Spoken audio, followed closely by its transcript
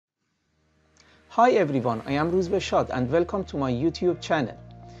Hi everyone, I am Ruzbeshad and welcome to my YouTube channel.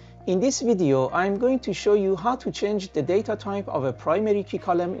 In this video, I am going to show you how to change the data type of a primary key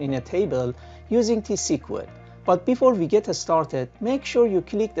column in a table using T-SQL. But before we get started, make sure you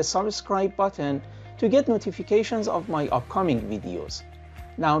click the subscribe button to get notifications of my upcoming videos.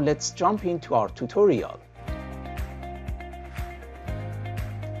 Now let's jump into our tutorial.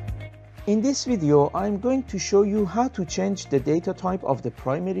 In this video, I am going to show you how to change the data type of the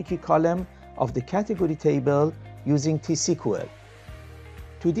primary key column of the category table using T-SQL.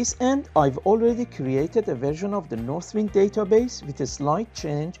 To this end, I've already created a version of the Northwind database with a slight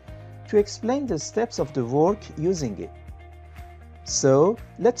change to explain the steps of the work using it. So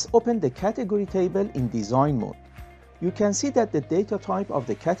let's open the category table in design mode. You can see that the data type of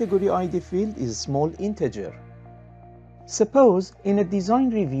the category ID field is a small integer. Suppose in a design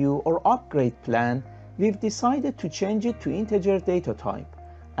review or upgrade plan, we've decided to change it to integer data type.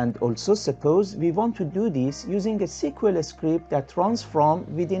 And also suppose we want to do this using a SQL script that runs from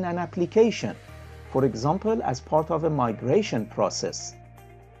within an application, for example, as part of a migration process.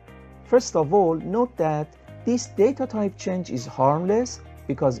 First of all, note that this data type change is harmless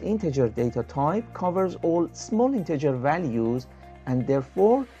because integer data type covers all small integer values and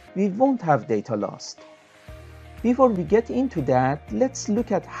therefore we won't have data lost. Before we get into that, let's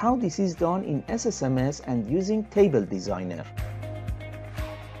look at how this is done in SSMS and using Table Designer.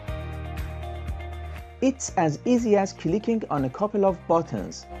 It's as easy as clicking on a couple of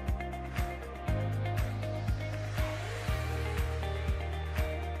buttons.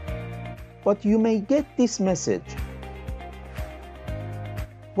 But you may get this message.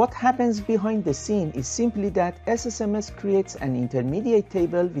 What happens behind the scene is simply that SSMS creates an intermediate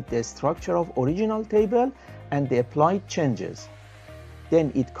table with the structure of original table and the applied changes.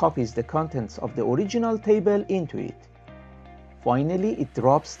 Then it copies the contents of the original table into it. Finally, it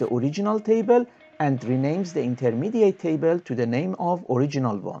drops the original table and renames the intermediate table to the name of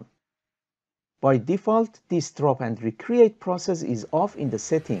original one. By default, this drop and recreate process is off in the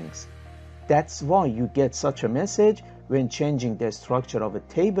settings. That's why you get such a message when changing the structure of a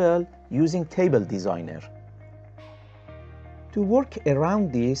table using Table Designer. To work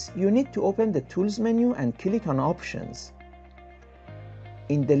around this, you need to open the Tools menu and click on Options.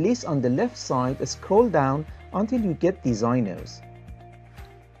 In the list on the left side, scroll down until you get Designers.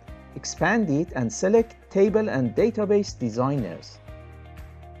 Expand it and select Table and Database Designers.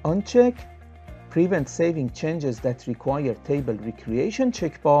 Uncheck Prevent saving changes that require table recreation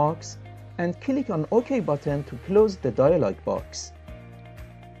checkbox and click on OK button to close the dialog box.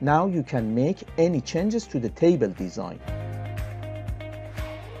 Now you can make any changes to the table design.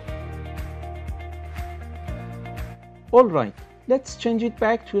 Alright, let's change it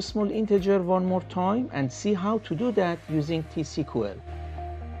back to a small integer one more time and see how to do that using T-SQL.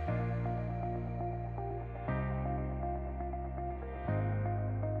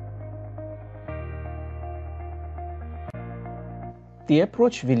 The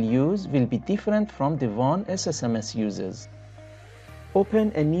approach we'll use will be different from the one SSMS uses.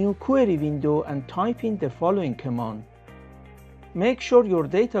 Open a new query window and type in the following command. Make sure your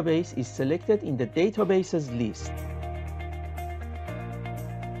database is selected in the databases list.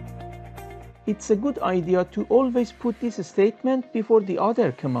 It's a good idea to always put this statement before the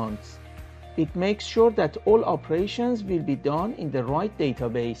other commands. It makes sure that all operations will be done in the right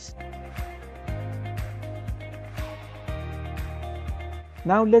database.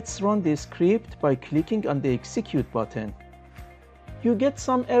 Now let's run the script by clicking on the Execute button. You get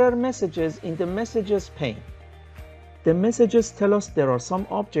some error messages in the Messages pane. The messages tell us there are some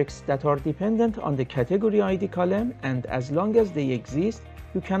objects that are dependent on the category ID column, and as long as they exist,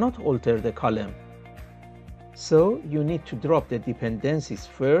 you cannot alter the column. So you need to drop the dependencies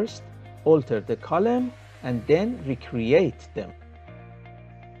first, alter the column, and then recreate them.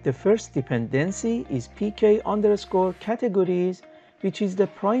 The first dependency is pk_categories, which is the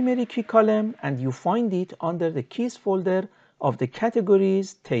primary key column, and you find it under the keys folder of the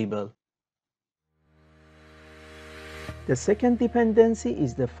categories table. The second dependency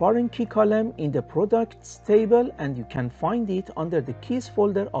is the foreign key column in the products table, and you can find it under the keys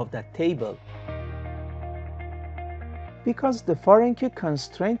folder of that table. Because the foreign key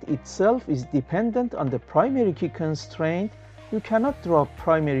constraint itself is dependent on the primary key constraint, you cannot drop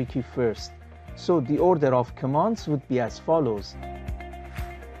primary key first, so the order of commands would be as follows.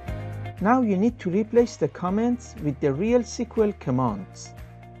 Now you need to replace the comments with the real SQL commands.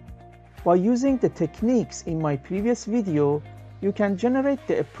 By using the techniques in my previous video, you can generate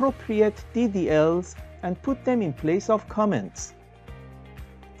the appropriate DDLs and put them in place of comments.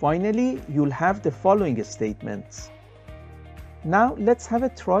 Finally, you'll have the following statements. Now let's have a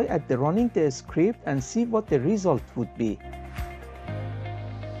try at running the script and see what the result would be.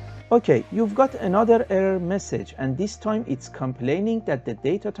 Okay, you've got another error message, and this time it's complaining that the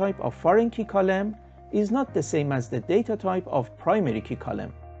data type of foreign key column is not the same as the data type of primary key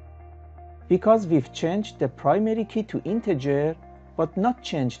column. Because we've changed the primary key to integer, but not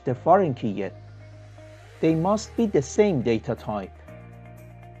changed the foreign key yet. They must be the same data type.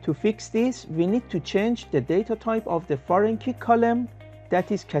 To fix this, we need to change the data type of the foreign key column,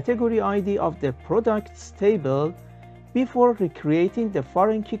 that is category ID of the products table, before recreating the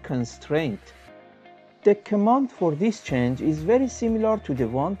foreign key constraint. The command for this change is very similar to the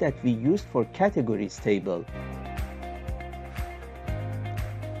one that we used for categories table.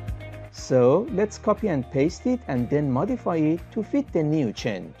 So let's copy and paste it and then modify it to fit the new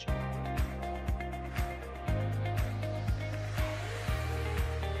change.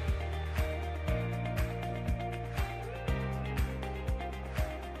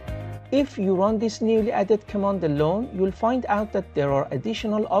 If you run this newly added command alone, you'll find out that there are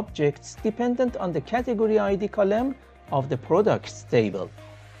additional objects dependent on the category ID column of the products table.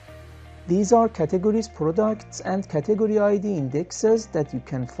 These are categories products and category ID indexes that you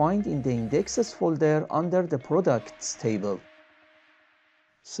can find in the indexes folder under the products table.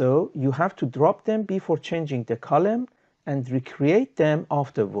 So you have to drop them before changing the column and recreate them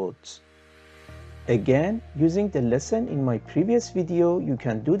afterwards. Again, using the lesson in my previous video, you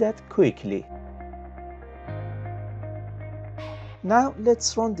can do that quickly. Now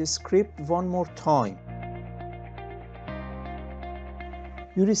let's run the script one more time.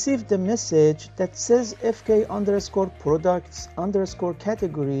 You received the message that says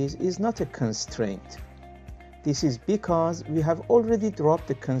fk_products_categories is not a constraint. This is because we have already dropped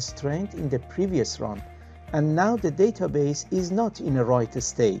the constraint in the previous run, and now the database is not in a right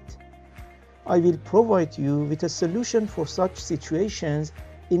state. I will provide you with a solution for such situations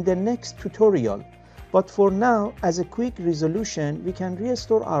in the next tutorial, but for now, as a quick resolution, we can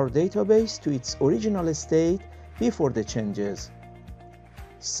restore our database to its original state before the changes.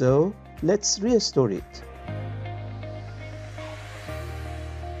 So let's restore it.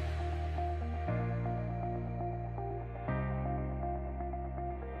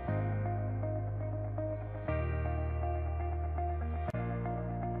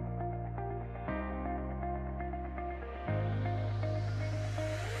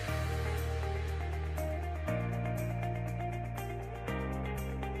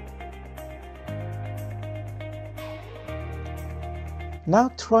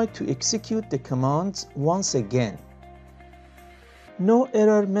 Now try to execute the commands once again. No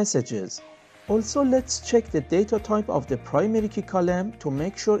error messages. Also, let's check the data type of the primary key column to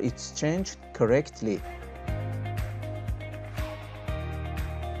make sure it's changed correctly.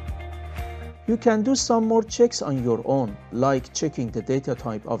 You can do some more checks on your own, like checking the data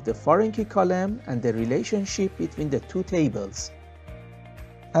type of the foreign key column and the relationship between the two tables.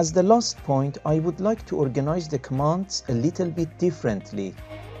 As the last point, I would like to organize the commands a little bit differently.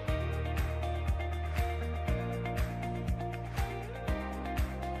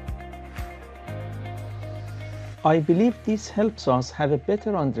 I believe this helps us have a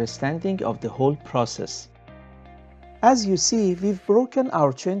better understanding of the whole process. As you see, we've broken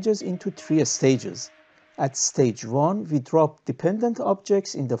our changes into 3 stages. At stage 1, we dropped dependent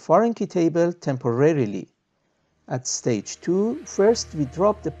objects in the foreign key table temporarily. At stage 2, first we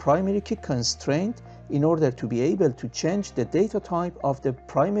drop the primary key constraint in order to be able to change the data type of the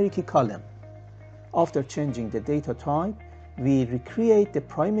primary key column. After changing the data type, we recreate the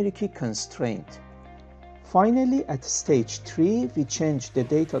primary key constraint. Finally, at stage 3, we change the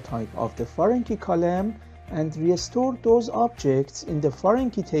data type of the foreign key column and restore those objects in the foreign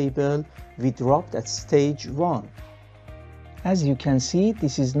key table we dropped at stage 1. As you can see,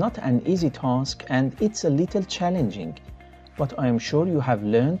 this is not an easy task and it's a little challenging, but I am sure you have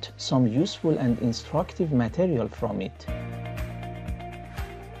learned some useful and instructive material from it.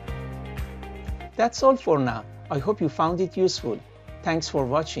 That's all for now. I hope you found it useful. Thanks for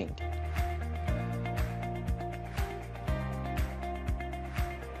watching.